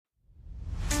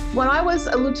When I was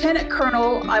a lieutenant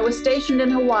colonel, I was stationed in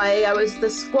Hawaii. I was the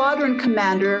squadron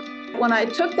commander. When I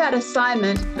took that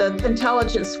assignment, the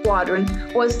intelligence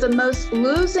squadron was the most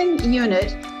losing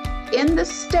unit in the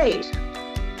state.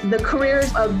 The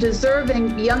careers of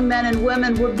deserving young men and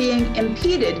women were being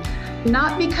impeded,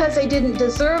 not because they didn't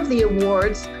deserve the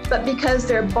awards, but because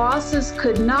their bosses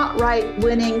could not write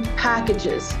winning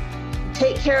packages.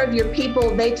 Take care of your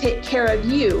people, they take care of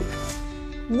you.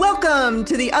 Welcome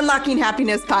to the Unlocking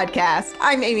Happiness podcast.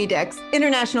 I'm Amy Dix,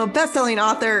 international best-selling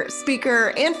author,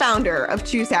 speaker, and founder of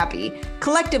Choose Happy.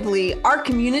 Collectively, our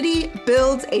community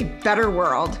builds a better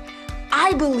world.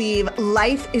 I believe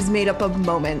life is made up of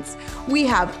moments. We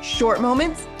have short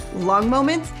moments, long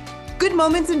moments, good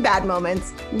moments, and bad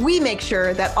moments. We make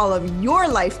sure that all of your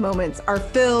life moments are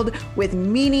filled with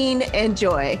meaning and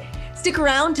joy. Stick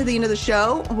around to the end of the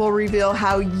show. We'll reveal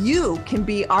how you can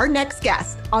be our next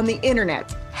guest on the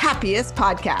internet's happiest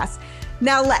podcast.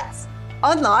 Now let's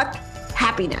unlock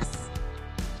happiness.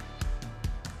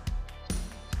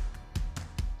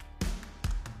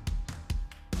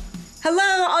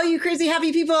 Hello, all you crazy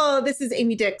happy people. This is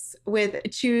Amy Dix with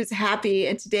Choose Happy.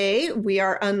 And today we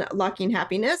are unlocking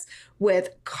happiness with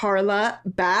Carla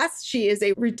Bass. She is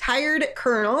a retired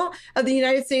colonel of the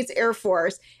United States Air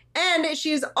Force. And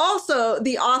she is also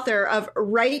the author of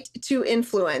Right to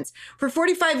Influence. For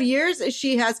 45 years,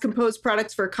 she has composed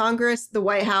products for Congress, the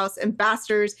White House,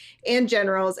 ambassadors, and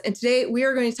generals. And today we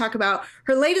are going to talk about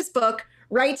her latest book,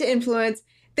 Right to Influence.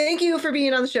 Thank you for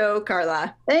being on the show,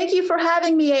 Carla. Thank you for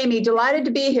having me, Amy. Delighted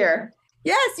to be here.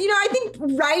 Yes, I think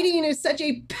writing is such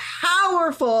a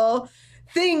powerful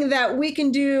thing that we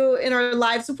can do in our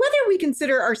lives, whether we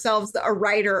consider ourselves a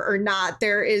writer or not.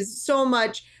 There is so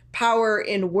much power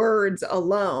in words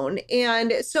alone.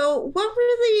 And so what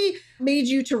really made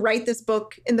you to write this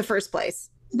book in the first place?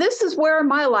 This is where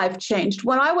my life changed.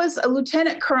 When I was a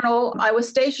lieutenant colonel, I was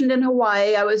stationed in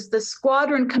Hawaii. I was the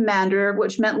squadron commander,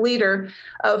 which meant leader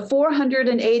of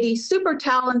 480 super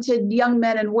talented young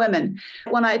men and women.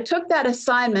 When I took that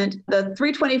assignment, the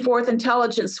 324th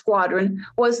Intelligence Squadron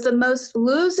was the most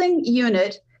losing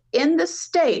unit in the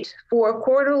state for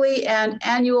quarterly and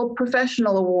annual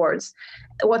professional awards.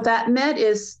 What that meant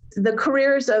is the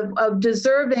careers of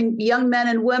deserving young men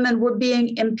and women were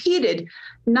being impeded,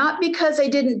 not because they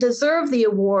didn't deserve the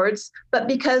awards, but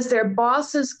because their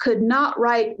bosses could not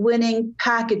write winning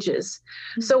packages.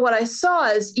 So what I saw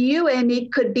is you, Amy,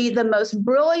 could be the most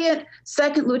brilliant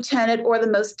second lieutenant or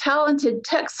the most talented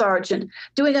tech sergeant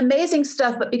doing amazing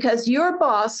stuff, but because your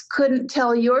boss couldn't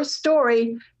tell your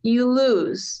story, you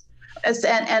lose.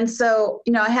 And so,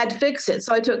 I had to fix it.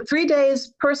 So I took 3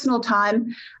 days personal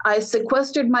time. I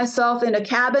sequestered myself in a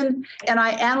cabin and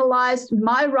I analyzed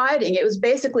my writing. It was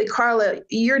basically, Carla,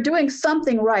 you're doing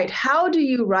something right. How do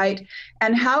you write?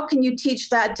 And how can you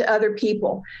teach that to other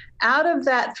people? Out of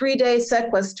that 3-day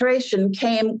sequestration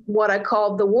came what I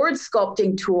called the word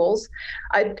sculpting tools.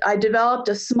 I developed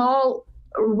a small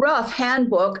rough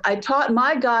handbook. I taught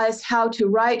my guys how to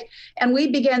write, and we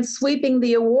began sweeping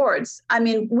the awards. I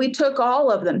mean, we took all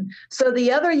of them. So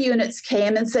the other units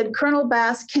came and said, Colonel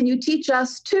Bass, can you teach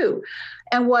us too?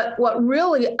 And what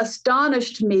really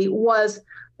astonished me was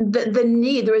the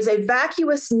need. There was a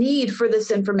vacuous need for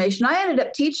this information. I ended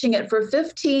up teaching it for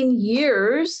 15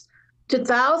 years to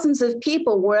thousands of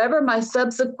people. Wherever my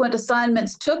subsequent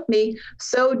assignments took me,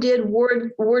 so did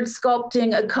word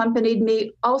sculpting accompanied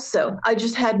me also. I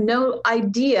just had no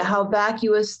idea how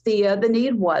vacuous the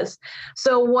need was.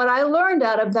 So what I learned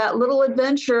out of that little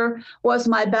adventure was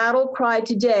my battle cry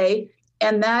today,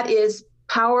 and that is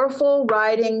powerful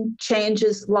writing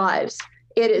changes lives.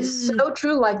 It is so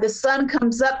true. Like the sun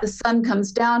comes up, the sun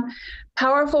comes down.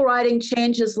 Powerful writing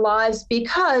changes lives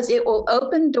because it will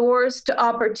open doors to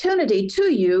opportunity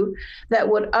to you that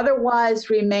would otherwise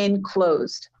remain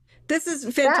closed. This is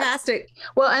fantastic.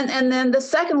 And then the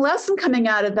second lesson coming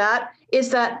out of that is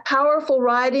that powerful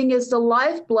writing is the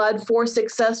lifeblood for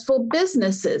successful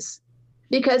businesses.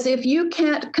 Because if you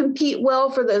can't compete well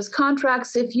for those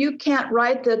contracts, if you can't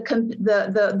write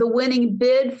the winning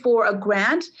bid for a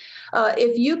grant,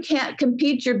 if you can't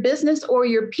compete your business or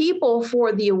your people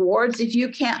for the awards, if you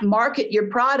can't market your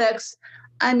products,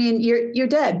 I mean, you're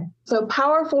dead. So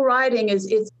powerful writing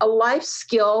it's a life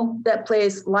skill that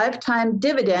pays lifetime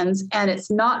dividends, and it's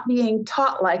not being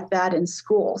taught like that in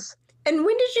schools. And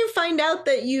when did you find out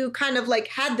that you kind of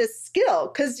had this skill?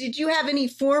 Because did you have any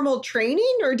formal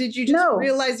training, or did you just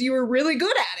realize you were really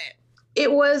good at it?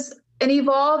 It was an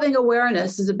evolving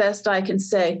awareness is the best I can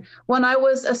say. When I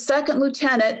was a second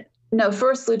lieutenant, No,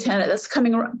 first lieutenant. That's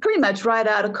coming pretty much right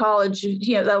out of college,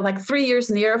 like 3 years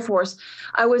in the Air Force.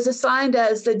 I was assigned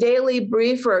as the daily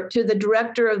briefer to the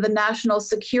director of the National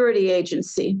Security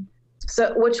Agency,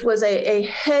 which was a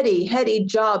heady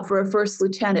job for a first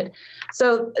lieutenant.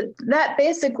 So that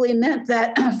basically meant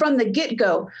that from the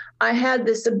get-go, I had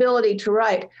this ability to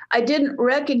write. I didn't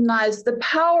recognize the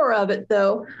power of it,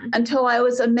 though, until I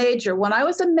was a major. When I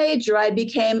was a major, I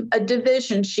became a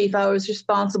division chief. I was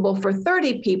responsible for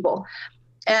 30 people.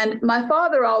 And my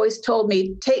father always told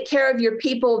me, take care of your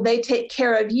people, they take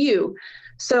care of you.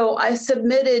 So I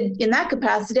submitted, in that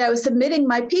capacity, I was submitting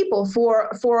my people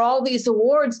for all these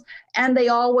awards, and they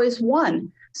always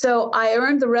won. So I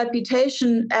earned the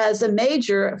reputation as a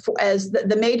major, as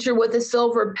the major with a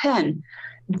silver pen.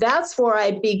 That's where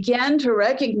I began to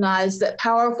recognize that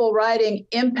powerful writing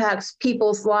impacts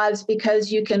people's lives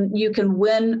because you can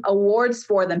win awards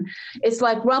for them. It's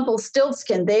like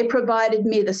Rumpelstiltskin. They provided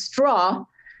me the straw,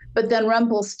 but then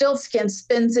Rumpelstiltskin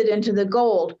spins it into the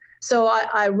gold. So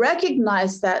I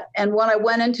recognized that. And when I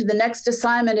went into the next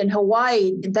assignment in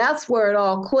Hawaii, that's where it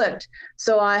all clicked.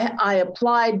 So I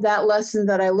applied that lesson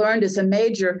that I learned as a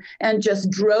major and just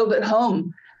drove it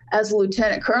home as a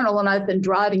lieutenant colonel, and I've been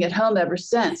driving it home ever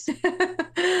since.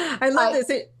 I love this.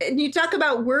 And you talk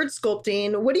about word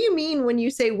sculpting. What do you mean when you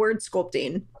say word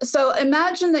sculpting? So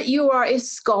imagine that you are a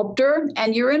sculptor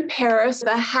and you're in Paris,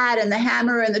 the hat and the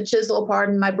hammer and the chisel,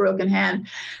 pardon my broken hand,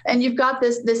 and you've got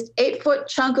this 8-foot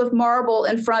chunk of marble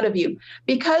in front of you.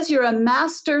 Because you're a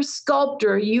master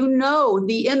sculptor, you know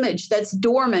the image that's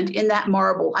dormant in that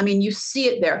marble. I mean, you see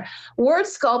it there. Word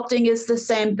sculpting is the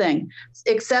same thing,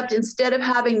 except instead of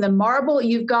having the marble,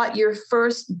 you've got your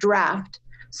first draft.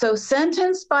 So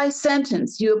sentence by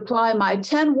sentence, you apply my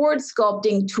 10 word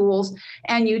sculpting tools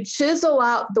and you chisel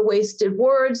out the wasted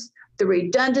words, the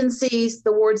redundancies,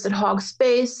 the words that hog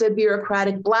space, the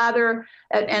bureaucratic blather,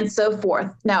 and so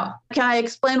forth. Now, can I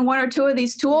explain one or two of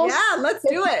these tools? Yeah, let's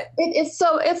do it.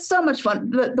 It's so much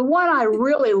fun. The one I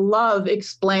really love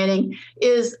explaining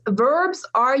is verbs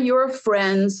are your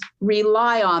friends,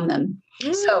 rely on them.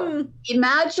 So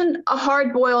imagine a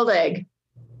hard-boiled egg.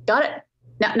 Got it?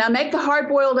 Now make the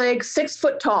hard-boiled egg 6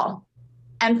 foot tall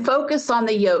and focus on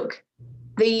the yolk.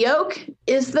 The yolk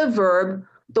is the verb.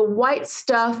 The white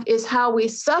stuff is how we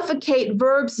suffocate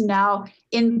verbs now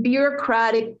in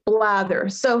bureaucratic blather.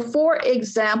 So for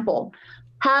example,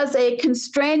 has a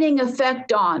constraining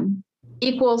effect on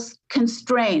equals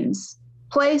constrains.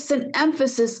 Place an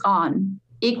emphasis on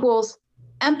equals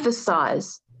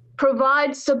emphasize.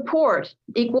 Provide support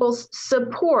equals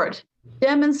support.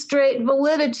 Demonstrate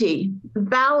validity,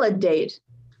 validate.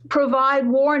 Provide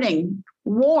warning,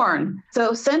 warn.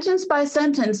 So sentence by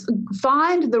sentence,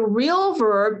 find the real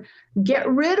verb, get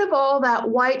rid of all that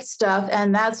white stuff,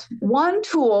 and that's one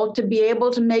tool to be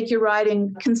able to make your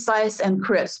writing concise and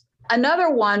crisp. Another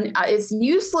one is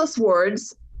useless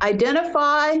words,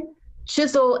 identify,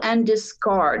 chisel, and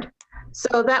discard.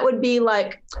 So that would be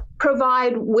like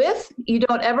provide with. You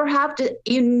never have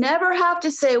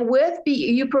to say with.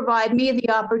 You provide me the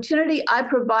opportunity. I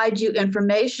provide you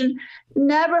information.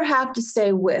 Never have to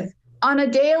say with. On a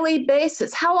daily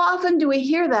basis. How often do we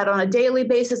hear that on a daily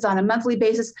basis, on a monthly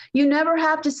basis? You never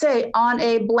have to say on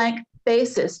a blank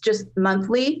basis, just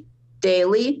monthly,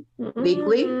 daily,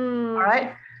 weekly. All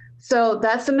right. So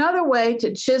that's another way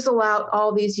to chisel out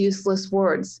all these useless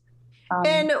words.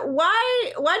 And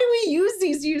why do we use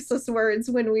these useless words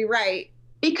when we write?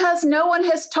 Because no one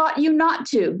has taught you not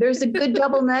to. There's a good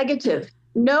double negative.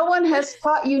 No one has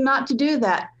taught you not to do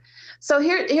that. So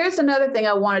here's another thing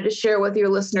I wanted to share with your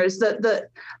listeners. The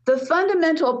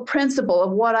fundamental principle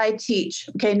of what I teach.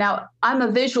 Okay, now I'm a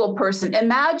visual person.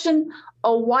 Imagine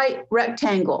a white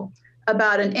rectangle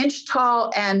about 1 inch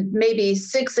tall and maybe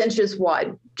 6 inches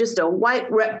wide. Just a white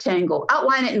rectangle.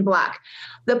 Outline it in black.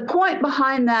 The point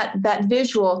behind that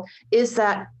visual is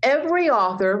that every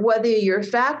author, whether you're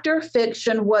fact or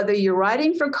fiction, whether you're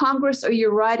writing for Congress or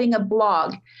you're writing a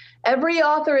blog, every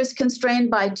author is constrained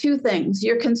by 2 things.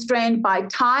 You're constrained by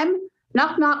time,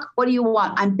 knock, knock, what do you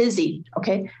want? I'm busy,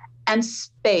 okay? And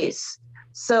space.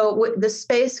 So the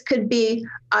space could be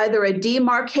either a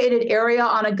demarcated area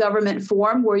on a government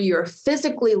form where you're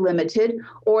physically limited,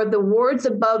 or the words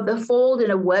above the fold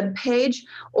in a web page,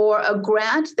 or a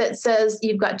grant that says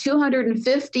you've got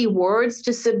 250 words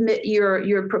to submit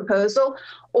your proposal,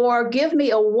 or give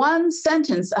me a 1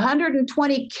 sentence,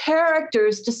 120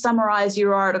 characters to summarize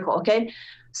your article, okay?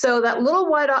 So that little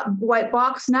white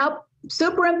box, now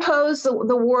superimpose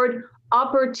the word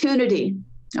opportunity,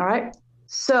 all right?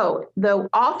 So the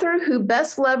author who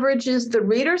best leverages the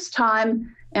reader's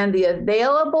time and the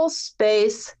available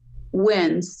space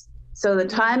wins. So the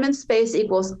time and space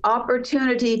equals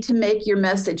opportunity to make your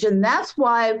message. And that's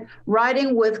why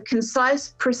writing with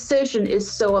concise precision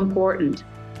is so important.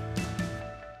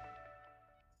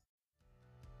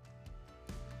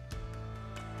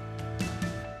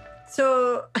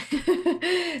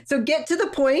 So get to the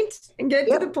point and get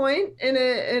to the point in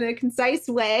a concise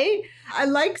way. I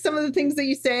like some of the things that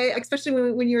you say,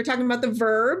 especially when you were talking about the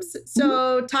verbs.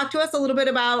 So talk to us a little bit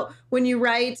about when you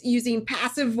write using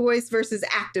passive voice versus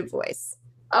active voice.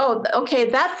 Oh, okay.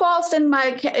 That falls in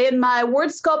my word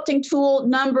sculpting tool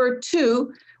number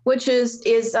 2, which is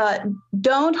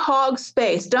don't hog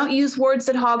space. Don't use words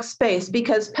that hog space,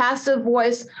 because passive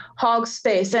voice hogs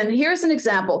space. And here's an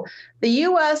example. The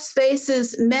U.S.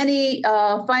 faces many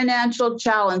financial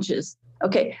challenges.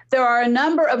 Okay, there are a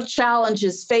number of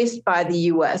challenges faced by the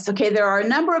U.S. Okay, there are a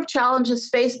number of challenges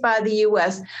faced by the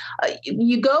U.S.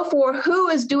 You go for who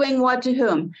is doing what to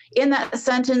whom. In that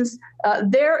sentence,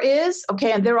 there is,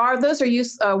 okay, and there are, those are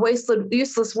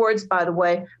useless words, by the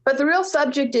way, but the real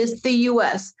subject is the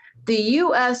U.S. The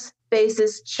U.S.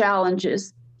 faces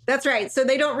challenges. That's right. So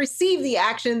they don't receive the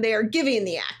action, they are giving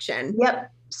the action.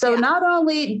 Yep. So not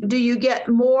only do you get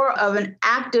more of an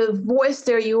active voice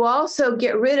there, you also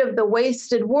get rid of the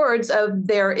wasted words of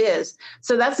there is.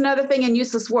 So that's another thing in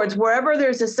useless words. Wherever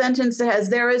there's a sentence that has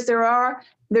there is, there are,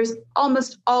 there's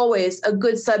almost always a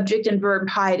good subject and verb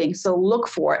hiding. So look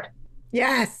for it.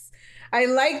 Yes. I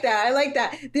like that. I like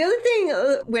that. The other thing,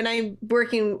 when I'm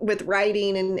working with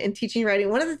writing and teaching writing,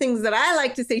 one of the things that I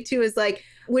like to say too is like,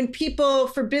 when people,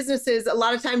 for businesses, a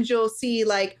lot of times you'll see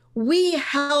like, we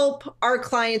help our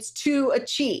clients to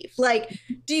achieve. Like,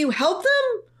 do you help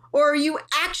them? Or are you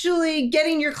actually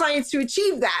getting your clients to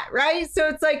achieve that, right? So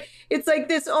it's like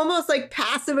this almost like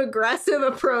passive aggressive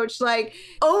approach, like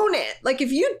own it. Like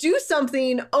if you do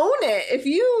something, own it. If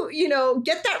you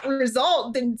get that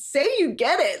result, then say you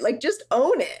get it, like just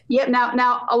own it. Yeah.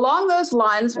 Now along those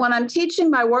lines, when I'm teaching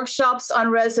my workshops on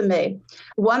resume,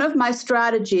 one of my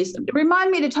strategies,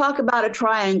 remind me to talk about a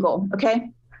triangle,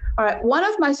 okay? All right. One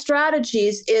of my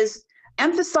strategies is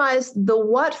emphasize the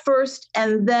what first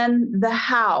and then the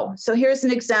how. So here's an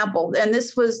example. And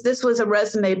this was a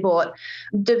resume bullet.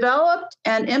 Developed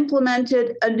and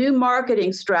implemented a new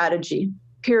marketing strategy,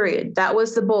 period. That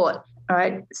was the bullet. All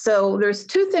right. So there's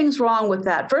 2 things wrong with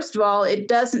that. First of all, it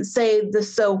doesn't say the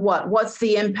so what. What's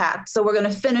the impact? So we're going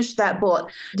to finish that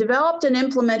bullet. Developed and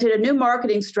implemented a new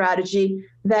marketing strategy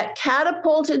that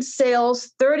catapulted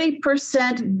sales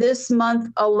 30% this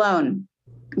month alone.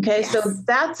 Okay, yes. So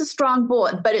that's a strong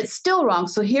bullet, but it's still wrong.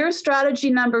 So here's strategy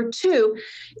number 2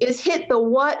 is hit the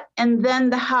what and then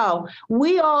the how.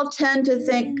 We all tend to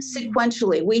think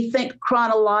sequentially. We think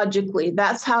chronologically.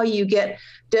 That's how you get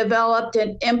developed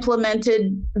and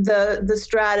implemented the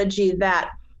strategy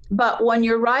that. But when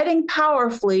you're writing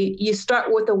powerfully, you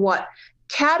start with the what.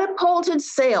 Catapulted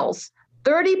sales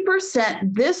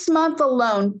 30% this month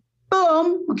alone.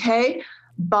 Boom. Okay.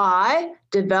 By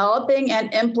developing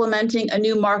and implementing a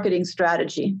new marketing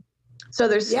strategy. So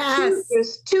there's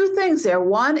 2 things there.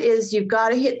 One is you've got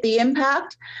to hit the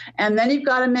impact, and then you've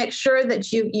got to make sure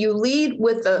that you lead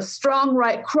with a strong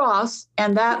right cross,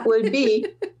 and that would be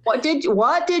what did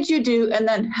you do, and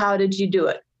then how did you do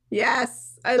it? Yes.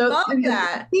 I love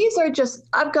that. These are just,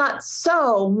 I've got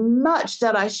so much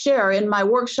that I share in my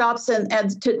workshops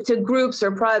and to groups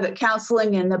or private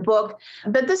counseling in the book.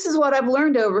 But this is what I've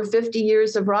learned over 50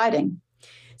 years of writing.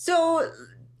 So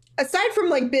aside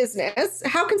from like business,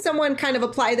 how can someone kind of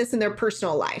apply this in their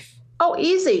personal life? Oh,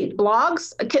 easy.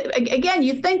 Blogs. Again,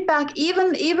 you think back,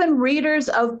 even readers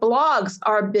of blogs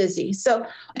are busy. So,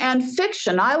 and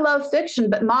fiction. I love fiction,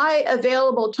 but my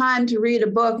available time to read a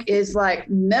book is like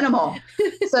minimal.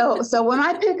 So when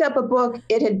I pick up a book,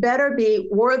 it had better be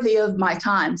worthy of my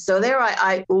time. So there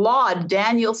I laud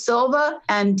Daniel Silva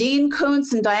and Dean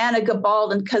Koontz and Diana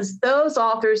Gabaldon, because those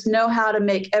authors know how to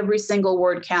make every single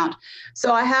word count.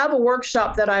 So I have a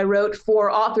workshop that I wrote for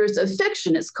authors of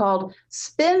fiction. It's called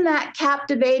Spin That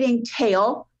Captivating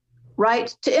Tale,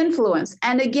 Write to Influence.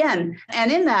 And again,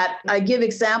 and in that, I give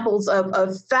examples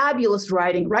of fabulous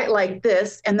writing, right like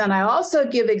this. And then I also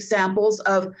give examples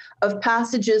of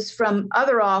passages from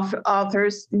other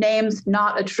authors, names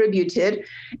not attributed.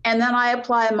 And then I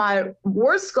apply my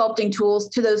word sculpting tools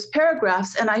to those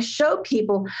paragraphs. And I show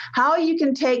people how you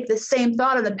can take the same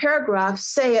thought in the paragraph,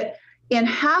 say it in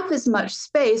half as much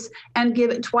space, and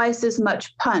give it twice as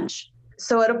much punch.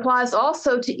 So it applies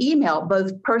also to email,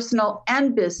 both personal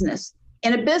and business.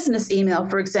 In a business email,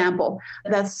 for example,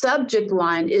 that subject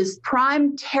line is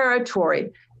prime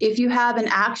territory. If you have an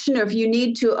action or if you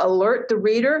need to alert the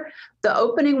reader, the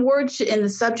opening word in the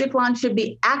subject line should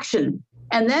be action.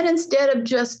 And then instead of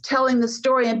just telling the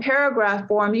story in paragraph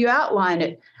form, you outline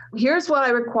it. Here's what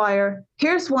I require,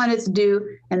 here's when it's due,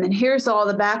 and then here's all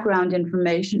the background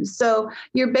information. So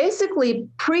you're basically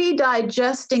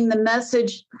pre-digesting the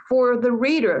message for the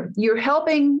reader. You're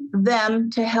helping them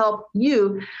to help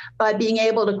you by being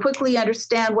able to quickly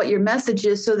understand what your message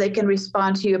is so they can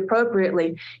respond to you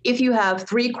appropriately. If you have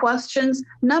 3 questions,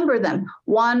 number them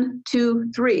 1,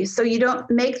 2, 3, so you don't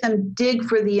make them dig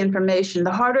for the information.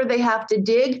 The harder they have to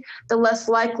dig, the less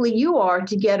likely you are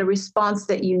to get a response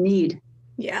that you need.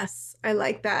 Yes, I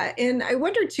like that. And I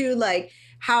wonder too, like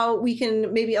how we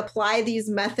can maybe apply these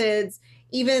methods,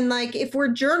 even like if we're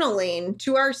journaling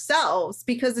to ourselves,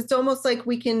 because it's almost like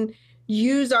we can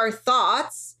use our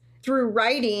thoughts through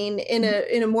writing in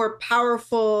a more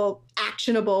powerful,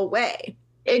 actionable way.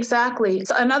 Exactly.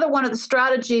 So another one of the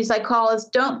strategies I call is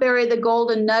don't bury the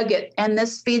golden nugget. And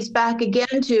this feeds back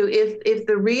again to if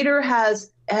the reader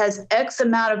has X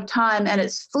amount of time and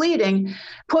it's fleeting,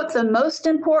 put the most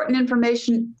important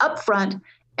information up front,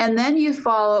 and then you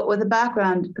follow it with the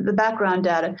background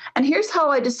data. And here's how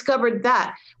I discovered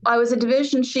that. I was a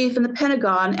division chief in the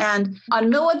Pentagon, and on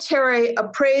military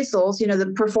appraisals,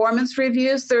 the performance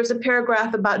reviews, there's a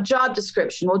paragraph about job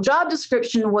description. Well, job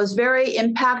description was very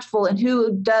impactful in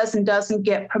who does and doesn't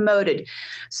get promoted.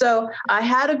 So I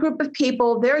had a group of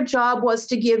people, their job was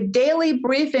to give daily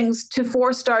briefings to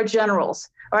 4-star generals.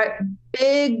 All right,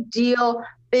 big deal,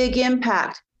 big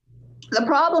impact. The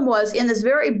problem was in this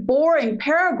very boring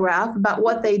paragraph about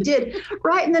what they did,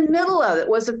 right in the middle of it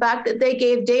was the fact that they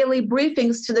gave daily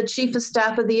briefings to the Chief of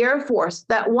Staff of the Air Force.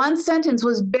 That one sentence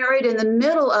was buried in the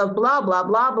middle of blah, blah,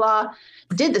 blah, blah,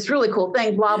 did this really cool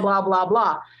thing, blah, blah, blah,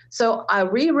 blah. So I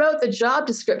rewrote the job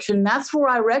description. That's where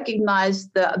I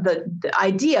recognized the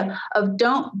idea of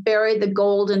don't bury the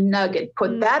golden nugget.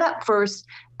 Put that up first,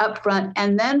 up front,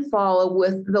 and then follow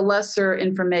with the lesser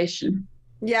information.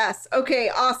 Yes. Okay.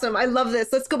 Awesome. I love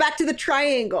this. Let's go back to the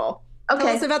triangle. Okay.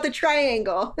 Tell us about the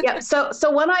triangle. Yeah. So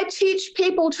when I teach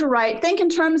people to write, think in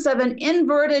terms of an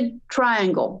inverted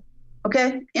triangle.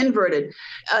 Okay. Inverted.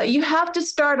 You have to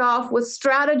start off with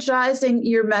strategizing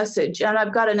your message. And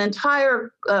I've got an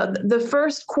entire, the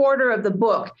first quarter of the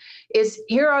book is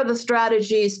here are the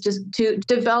strategies to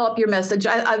develop your message.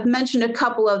 I've mentioned a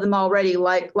couple of them already,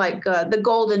 like the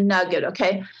golden nugget.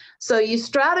 Okay. So you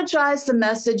strategize the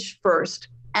message first,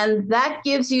 and that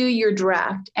gives you your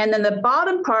draft. And then the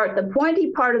bottom part, the pointy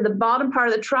part of the bottom part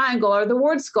of the triangle are the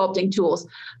word sculpting tools.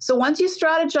 So once you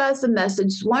strategize the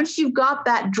message, once you've got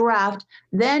that draft,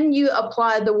 then you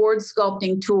apply the word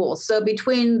sculpting tools. So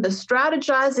between the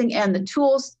strategizing and the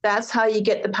tools, that's how you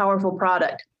get the powerful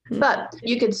product. But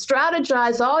you can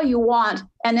strategize all you want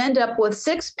and end up with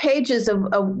 6 pages of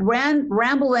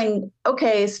rambling,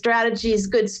 okay, strategies,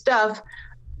 good stuff,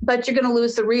 but you're going to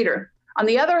lose the reader. On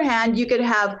the other hand, you could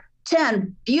have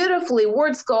 10 beautifully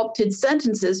word sculpted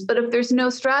sentences, but if there's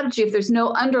no strategy, if there's no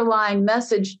underlying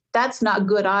message, that's not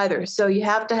good either. So you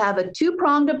have to have a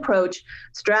 2-pronged approach,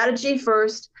 strategy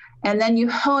first, and then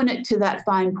you hone it to that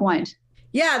fine point.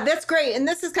 Yeah, that's great. And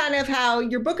this is kind of how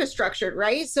your book is structured,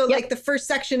 right? So like the first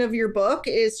section of your book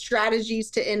is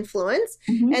strategies to influence.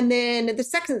 Mm-hmm. And then the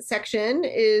second section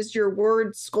is your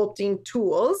word sculpting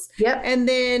tools. Yep. And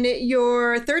then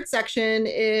your third section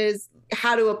is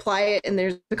how to apply it. And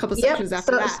there's a couple sections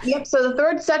after that. Yep. So the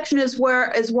third section is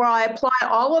where I apply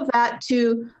all of that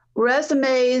to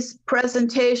resumes,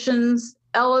 presentations,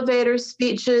 elevator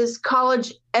speeches,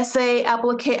 college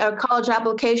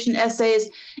application essays,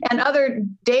 and other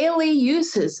daily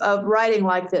uses of writing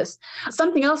like this.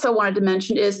 Something else I wanted to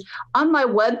mention is on my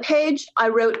webpage, I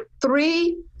wrote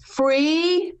 3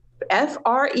 free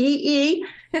FREE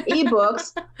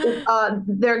ebooks.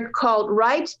 They're called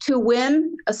Write to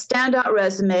Win a Standout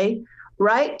Resume,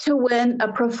 Write to Win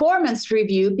a Performance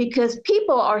Review, because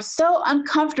people are so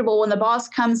uncomfortable when the boss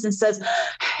comes and says,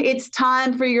 it's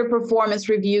time for your performance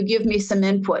review, give me some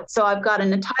input. So I've got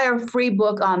an entire free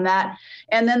book on that.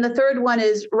 And then the third one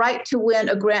is Write to Win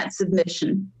a Grant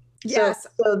Submission. Yes.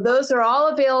 So those are all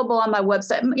available on my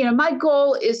website. My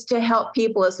goal is to help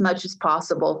people as much as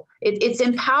possible. It's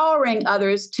empowering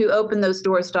others to open those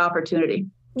doors to opportunity.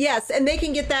 Yes, and they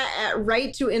can get that at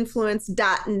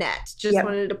writetoinfluence.net. Just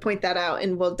wanted to point that out,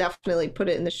 and we'll definitely put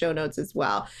it in the show notes as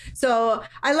well. So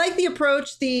I like the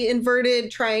approach, the inverted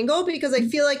triangle, because I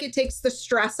feel like it takes the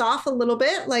stress off a little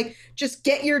bit. Like, just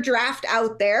get your draft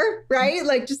out there, right?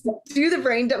 Like, just do the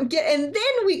brain dump, and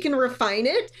then we can refine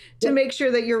it to make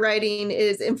sure that your writing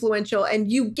is influential and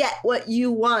you get what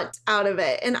you want out of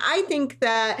it. And I think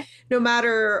that no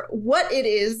matter what it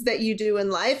is that you do in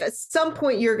life, at some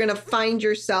point you're going to find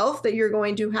yourself yourself that you're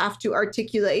going to have to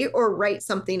articulate or write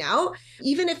something out,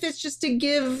 even if it's just to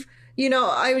give.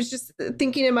 I was just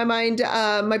thinking in my mind,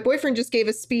 my boyfriend just gave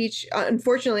a speech,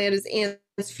 unfortunately, at his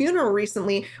aunt's funeral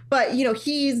recently, but,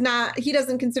 he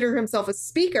doesn't consider himself a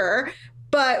speaker,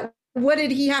 but what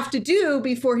did he have to do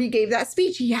before he gave that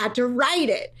speech? He had to write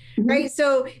it, right?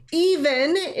 So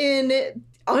even in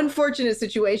unfortunate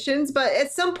situations, but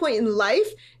at some point in life,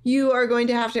 you are going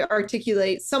to have to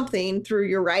articulate something through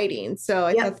your writing. So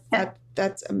I thought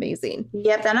that's amazing.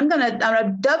 Yep. And I'm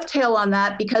gonna dovetail on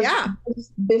that because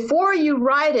before you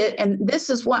write it, and this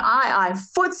is when I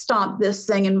foot stomp this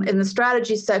thing in the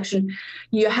strategy section,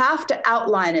 you have to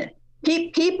outline it.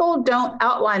 People don't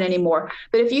outline anymore.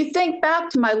 But if you think back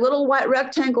to my little white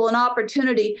rectangle and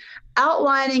opportunity,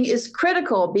 outlining is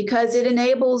critical because it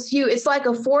enables you. It's like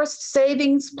a forced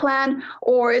savings plan,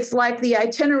 or it's like the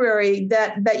itinerary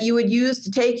that you would use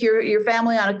to take your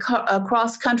family on a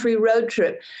cross-country road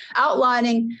trip.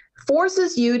 Outlining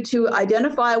forces you to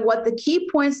identify what the key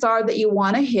points are that you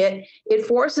want to hit. It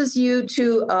forces you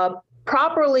to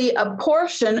properly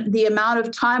apportion the amount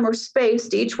of time or space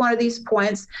to each one of these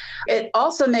points. It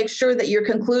also makes sure that your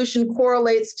conclusion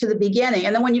correlates to the beginning.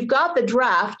 And then when you've got the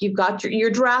draft, you've got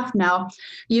your draft now,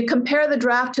 you compare the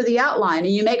draft to the outline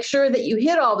and you make sure that you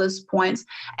hit all those points.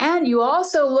 And you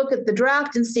also look at the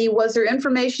draft and see, was there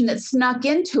information that snuck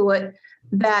into it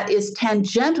that is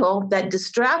tangential, that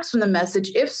distracts from the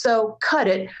message? If so, cut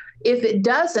it. If it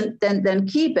doesn't, then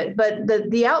keep it. But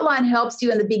the outline helps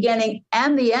you in the beginning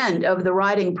and the end of the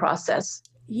writing process.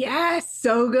 Yes,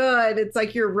 so good. It's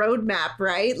like your roadmap,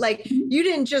 right? Like you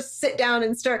didn't just sit down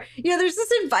and start. There's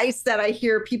this advice that I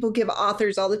hear people give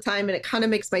authors all the time, and it kind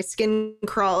of makes my skin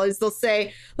crawl, is they'll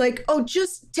say like, oh,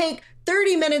 just take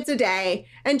 30 minutes a day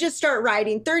and just start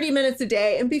writing 30 minutes a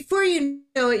day. And before you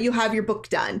know it, you have your book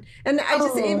done. And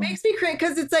it makes me cringe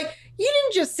because it's like, you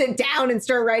didn't just sit down and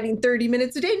start writing 30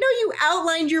 minutes a day. No, you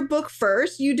outlined your book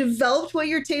first. You developed what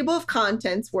your table of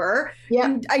contents were. Yeah.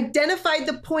 You identified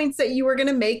the points that you were going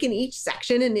to make in each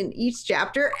section and in each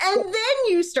chapter. And then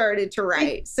you started to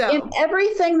write. So in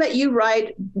everything that you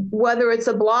write, whether it's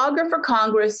a blog or for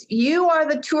Congress, you are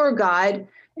the tour guide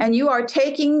and you are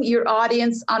taking your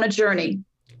audience on a journey.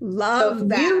 Love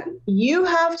that. You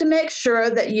have to make sure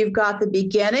that you've got the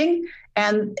beginning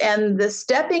and the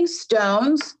stepping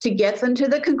stones to get them to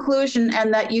the conclusion,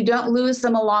 and that you don't lose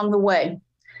them along the way.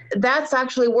 That's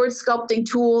actually word sculpting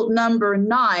tool number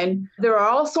 9. There are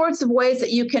all sorts of ways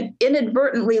that you can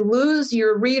inadvertently lose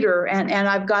your reader. And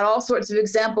I've got all sorts of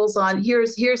examples on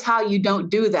here's how you don't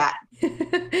do that.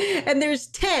 And there's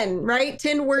 10, right?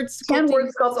 10 word sculpting, 10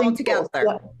 word sculpting all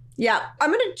together. Yeah,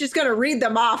 I'm just going to read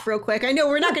them off real quick. I know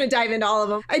we're not going to dive into all of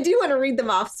them. I do want to read them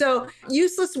off. So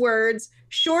useless words,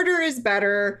 shorter is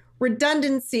better,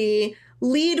 redundancy,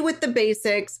 lead with the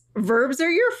basics, verbs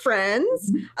are your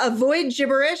friends, avoid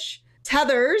gibberish,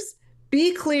 tethers,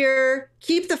 be clear,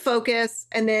 keep the focus,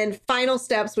 and then final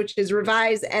steps, which is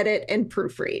revise, edit, and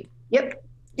proofread. Yep.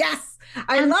 Yes,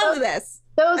 I love this.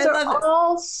 Those are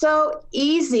all so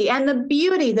easy. And the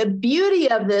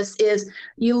beauty of this is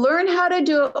you learn how to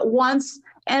do it once,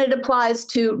 and it applies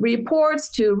to reports,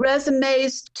 to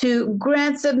resumes, to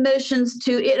grant submissions,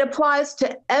 it applies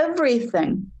to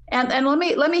everything. And let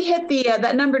me hit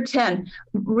that number 10.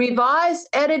 Revise,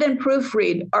 edit, and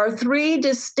proofread are 3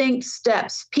 distinct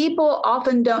steps. People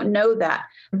often don't know that.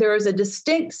 There is a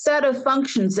distinct set of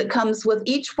functions that comes with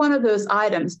each one of those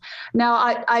items. Now,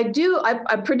 I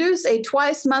produce a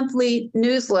twice monthly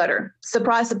newsletter.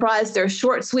 Surprise, surprise, they're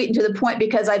short, sweet, and to the point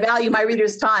because I value my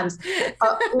readers' times.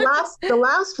 The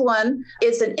last one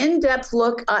is an in-depth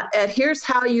look at here's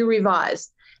how you revise.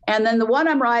 And then the one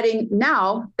I'm writing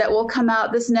now that will come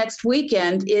out this next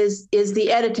weekend is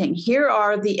the editing. Here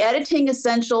are the editing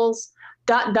essentials,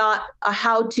 a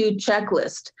how-to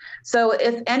checklist. So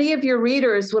if any of your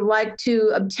readers would like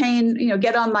to obtain,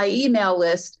 get on my email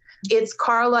list, it's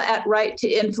Carla at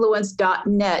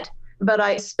writetoinfluence.net. But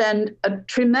I spend a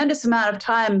tremendous amount of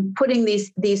time putting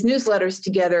these newsletters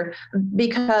together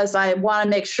because I want to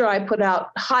make sure I put out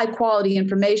high quality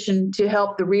information to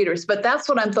help the readers. But that's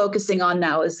what I'm focusing on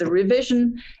now is the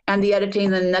revision and the editing.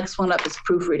 And then the next one up is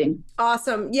proofreading.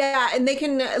 Awesome. Yeah. And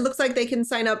it looks like they can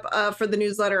sign up for the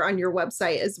newsletter on your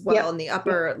website as well in the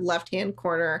upper left-hand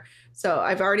corner. So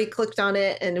I've already clicked on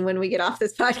it. And when we get off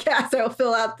this podcast, I'll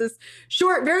fill out this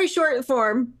very short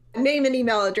form, name and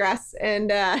email address, and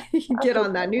get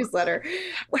on that newsletter.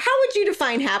 How would you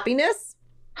define happiness?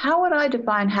 How would I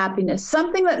define happiness?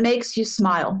 Something that makes you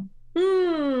smile.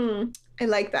 I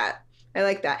like that.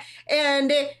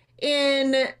 And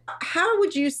how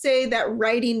would you say that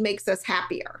writing makes us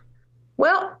happier?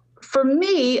 Well, for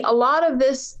me, a lot of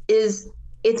this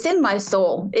it's in my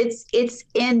soul. It's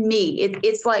in me.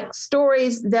 It's like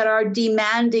stories that are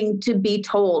demanding to be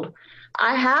told.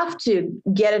 I have to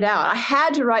get it out. I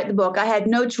had to write the book. I had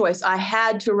no choice. I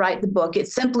had to write the book. It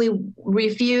simply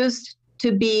refused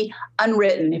to be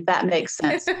unwritten, if that makes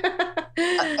sense.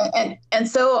 And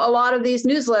so a lot of these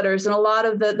newsletters and a lot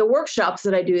of the workshops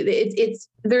that I do,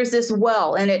 there's this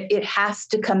well, and it has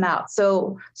to come out.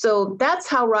 So that's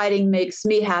how writing makes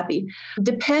me happy,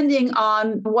 depending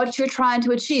on what you're trying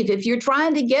to achieve. If you're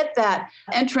trying to get that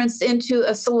entrance into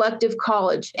a selective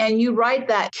college and you write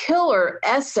that killer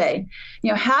essay,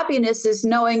 happiness is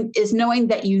knowing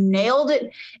that you nailed it,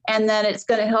 and then it's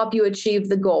going to help you achieve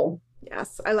the goal.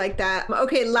 Yes, I like that.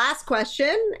 Okay, last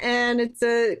question. And it's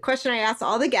a question I ask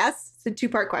all the guests. It's a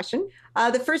two-part question.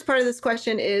 The first part of this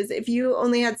question is, if you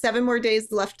only had 7 more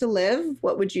days left to live,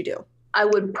 what would you do? I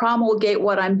would promulgate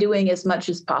what I'm doing as much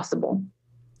as possible.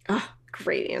 Oh,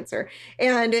 great answer.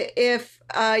 And if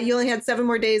you only had 7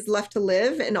 more days left to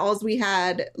live and all we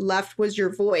had left was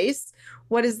your voice,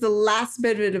 what is the last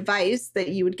bit of advice that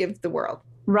you would give the world?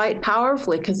 Write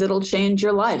powerfully, because it'll change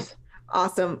your life.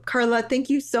 Awesome. Carla, thank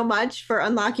you so much for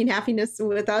unlocking happiness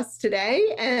with us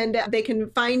today. And they can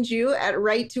find you at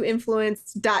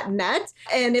righttoinfluence.net.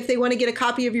 And if they want to get a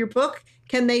copy of your book,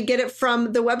 can they get it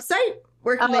from the website?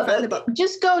 Where can they find the book?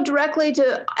 Just go directly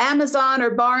to Amazon or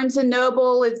Barnes &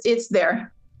 Noble. It's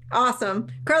there. Awesome.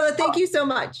 Carla, thank you so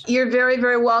much. You're very,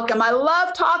 very welcome. I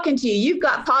love talking to you. You've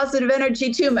got positive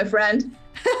energy too, my friend.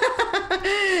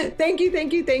 Thank you,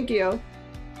 thank you, thank you.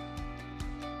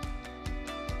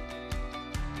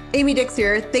 Amy Dix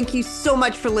here. Thank you so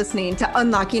much for listening to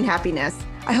Unlocking Happiness.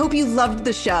 I hope you loved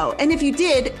the show. And if you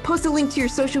did, post a link to your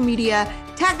social media,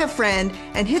 tag a friend,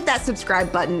 and hit that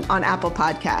subscribe button on Apple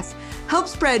Podcasts. Help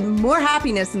spread more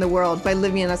happiness in the world by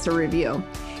leaving us a review.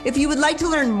 If you would like to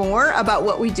learn more about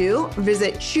what we do,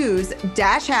 visit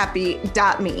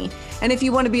choose-happy.me. And if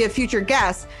you want to be a future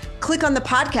guest, click on the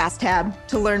podcast tab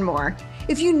to learn more.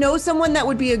 If you know someone that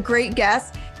would be a great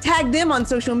guest, tag them on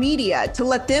social media to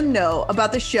let them know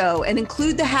about the show and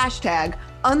include the hashtag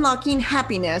Unlocking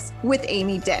Happiness with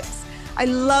Amy Dix. I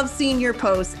love seeing your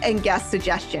posts and guest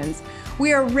suggestions.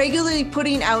 We are regularly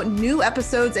putting out new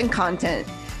episodes and content.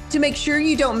 To make sure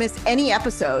you don't miss any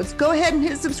episodes, go ahead and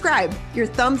hit subscribe. Your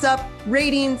thumbs up,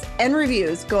 ratings, and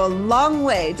reviews go a long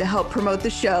way to help promote the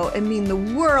show and mean the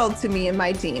world to me and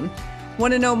my team.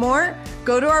 Want to know more?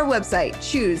 Go to our website,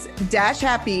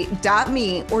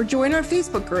 choose-happy.me, or join our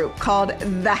Facebook group called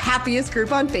The Happiest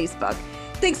Group on Facebook.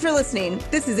 Thanks for listening.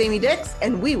 This is Amy Dix,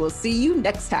 and we will see you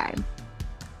next time.